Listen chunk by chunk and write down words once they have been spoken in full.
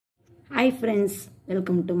Hi friends,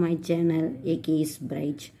 welcome to my channel AK's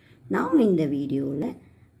Bright. Now in the video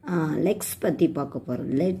lex பத்தி பார்க்க போறோம்.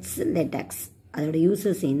 Let's latex அதோட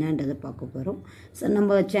uses என்னன்றதை பார்க்க போறோம். ஸோ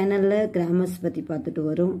நம்ம சேனல்ல கிராமர்ஸ் பற்றி பார்த்துட்டு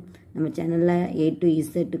வரோம். நம்ம சேனல்ல A to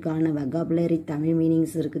Z க்கான வெகாபுலரி தமிழ்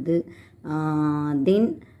மீனிங்ஸ் இருக்குது. தென்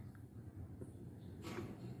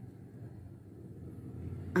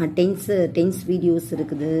டென்ஸ் வீடியோஸ்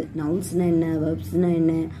இருக்குது. நவுன்ஸ்னா என்ன, வெர்ப்ஸ்னா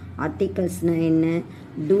என்ன, ஆர்டிகல்ஸ்னா என்ன,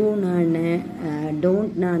 டூனா என்ன,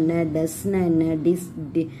 டோன்ட்னா என்ன, டஸ்னா என்ன,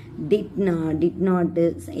 டிட் நாட்டு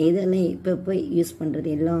இதெல்லாம் இப்போ யூஸ்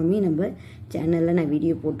பண்ணுறது எல்லாமே நம்ம சேனலில் நான்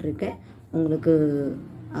வீடியோ போட்டிருக்கேன். உங்களுக்கு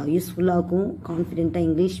யூஸ்ஃபுல்லாக இருக்கும். கான்ஃபிடெண்ட்டாக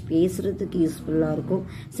இங்கிலீஷ் பேசுகிறதுக்கு யூஸ்ஃபுல்லாக இருக்கும்.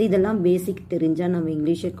 ஸோ இதெல்லாம் பேசிக் தெரிஞ்சால் நம்ம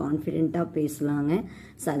இங்கிலீஷை கான்ஃபிடெண்ட்டாக பேசலாங்க.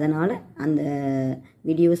 ஸோ அதனால் அந்த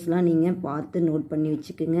வீடியோஸ்லாம் நீங்கள் பார்த்து நோட் பண்ணி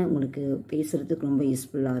வச்சுக்கோங்க. உங்களுக்கு பேசுகிறதுக்கு ரொம்ப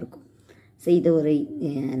யூஸ்ஃபுல்லாக இருக்கும். ஸோ இது ஒரு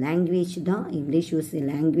லாங்குவேஜ் தான், இங்கிலீஷ் யூஸ்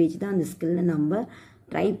லாங்குவேஜ் தான். அந்த ஸ்கில்லை நம்ம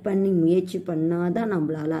ட்ரை பண்ணி முயற்சி பண்ணால் தான்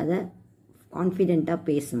நம்மளால் அதை கான்ஃபிடெண்ட்டாக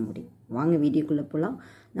பேச முடியும். வாங்க வீடியோக்குள்ளே போகலாம்.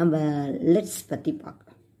 நம்ம லெட்ஸ் பற்றி பார்க்கலாம்.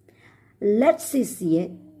 Let's is a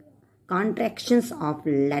contractions of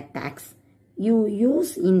latex you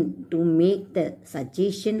use in to make the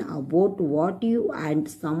suggestion about what you and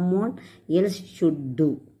someone else should do.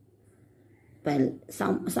 Well,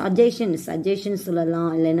 some suggestion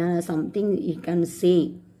சொல்லலாம், இல்லைன்னா something you can say.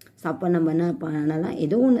 அப்போ நம்ம என்ன பண்ணலாம்,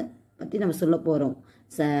 ஏதோ ஒன்று பற்றி நம்ம சொல்ல போகிறோம்,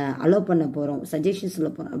 அலோவ் பண்ண போகிறோம், சஜஷன்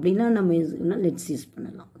சொல்ல போகிறோம் அப்படின்னா நம்ம லெட்ஸ் யூஸ்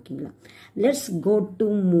பண்ணலாம். ஓகேங்களா? Let's go to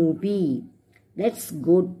movie. Let's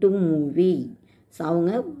go to movie. So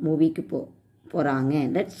அவங்க மூவிக்கு போகிறாங்க.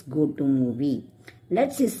 Let's go to movie.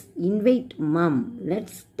 Let's is invite mum.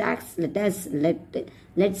 Let's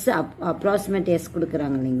approximate S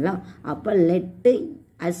கொடுக்குறாங்க இல்லைங்களா? அப்போ லெட்டு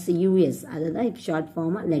அஸ் யூஎஸ் அதுதான் இப்போ short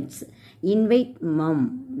ஃபார்மாக let's.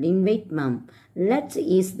 Invite mum. Let's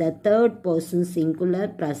is the third person singular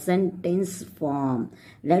present tense form.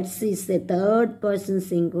 Let's is the third person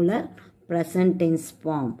singular present tense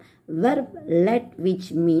form. Verb let, which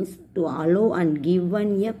means to allow and given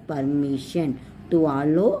a permission. To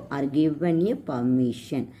allow or given a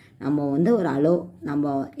permission. நம்ம ஒரு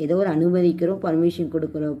நம்ம ஏதோ ஒரு அனுமதிக்கிறோம், permission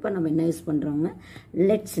கொடுக்குறப்ப நம்ம என்ன use பண்ணுறோங்க,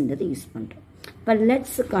 லெட்ஸ்ன்றது யூஸ் பண்ணுறோம். இப்போ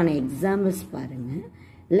லெட்ஸுக்கான எக்ஸாம்பிள்ஸ் பாருங்கள்.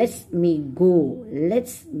 லெட்ஸ் மீ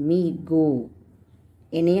கோ.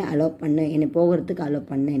 என்னைய அலோவ் பண்ணு, என்னை போகிறதுக்கு அலோவ்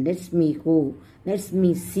பண்ணு. Let's me go. Let's me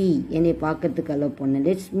see, என்னை பார்க்கறதுக்கு அலோவ் பண்ணு.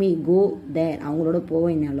 லெட்ஸ் மீ கோ தேர், அவங்களோட போக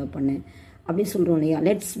என்னை அலோவ் பண்ணு அப்படின்னு சொல்கிறோம் இல்லையா?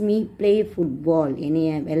 லெட்ஸ் மீ ப்ளே ஃபுட்பால், என்னைய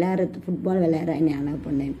ஃபுட்பால் விளையாட என்னை அலோவ்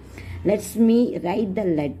பண்ணு. Let's me right the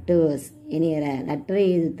letters, என்னைய லெட்டரை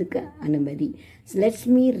எழுதுறதுக்கு அனுமதி. Let's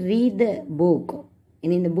me read the book,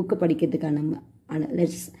 என்னை இந்த புக்கை படிக்கிறதுக்கு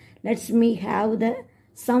let's me have the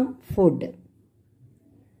some food.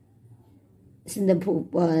 இந்த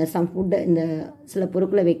சம் ஃபுட்டை இந்த சில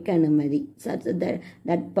பொருட்களை வைக்க அனுமதி.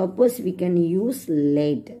 That purpose we can use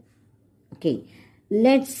late. Okay.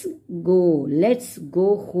 Let's go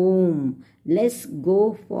home. Let's go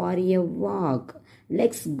for a walk.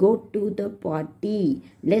 Let's go to the party.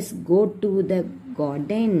 Let's go to the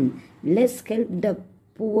garden. Let's help the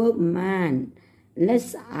poor man.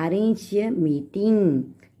 Let's arrange a meeting.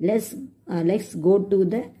 Let's go to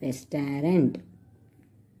the restaurant.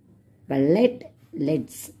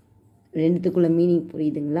 Let's ரெண்டுத்துக்குள்ள meaning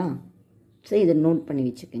புரியுதுங்களா? So இதை note பண்ணி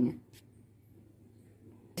வச்சுக்கோங்க.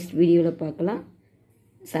 Next வீடியோவில் பார்க்கலாம்.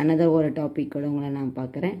 சனதர் ஒரு டாப்பிக்கோட உங்களை நான்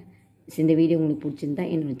பார்க்குறேன். இந்த வீடியோ உங்களுக்கு பிடிச்சிருந்தா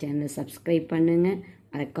என்னோடய சேனலை சப்ஸ்கிரைப் பண்ணுங்கள்.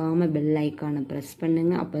 மறக்காமல் பெல் ஐக்கானை ப்ரெஸ்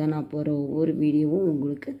பண்ணுங்கள். அப்போ தான் நான் போகிற ஒவ்வொரு வீடியோவும்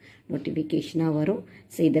உங்களுக்கு நோட்டிஃபிகேஷனாக வரும்.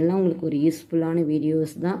 ஸோ இதெல்லாம் உங்களுக்கு ஒரு யூஸ்ஃபுல்லான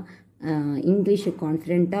வீடியோஸ் தான். இங்கிலீஷை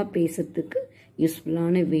கான்ஃபிடெண்ட்டாக பேசுறதுக்கு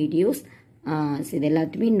யூஸ்ஃபுல்லான வீடியோஸ். ஸோ இது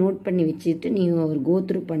எல்லாத்தையுமே நோட் பண்ணி வச்சுட்டு நீங்கள் ஒரு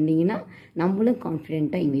கோத்ரூ பண்ணிங்கன்னா நம்மளும்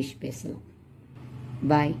கான்ஃபிடெண்ட்டாக இங்கிலீஷ் பேசலாம்.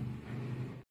 பாய்.